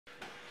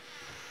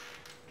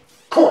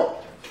Corey,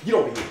 get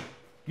over here.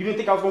 You didn't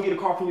think I was gonna get a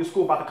call from your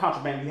school about the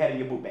contraband you had in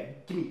your book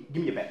bag. Give me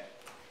your bag.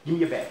 Give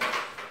me your bag.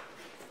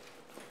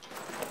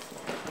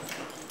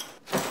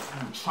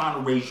 I'm trying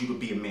to raise you to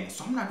be a man,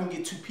 so I'm not gonna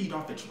get too peed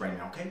off at you right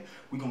now, okay?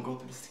 We're gonna go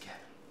through this together.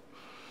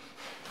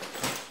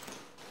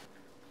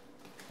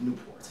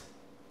 Newport.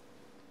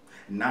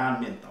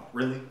 Non-menthol,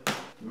 really?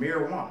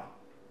 Marijuana.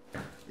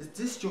 Is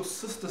this your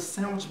sister's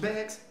sandwich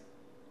bags?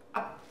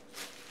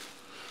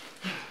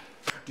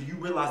 Do you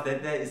realize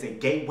that that is a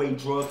gateway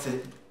drug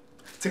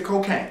to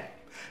cocaine?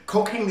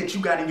 Cocaine that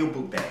you got in your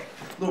book bag.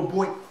 Little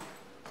boy,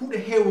 who the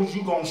hell was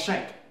you gonna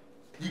shank?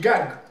 You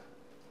got...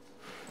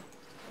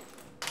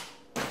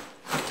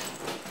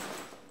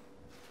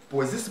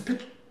 Boy, is this a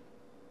picture?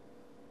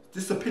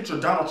 Is this a picture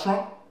of Donald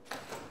Trump?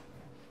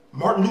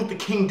 Martin Luther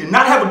King did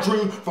not have a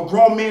dream for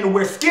grown men to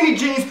wear skinny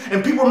jeans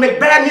and people make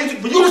bad music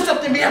for you to sit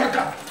there and be able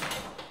to... I'm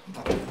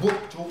about to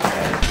whoop your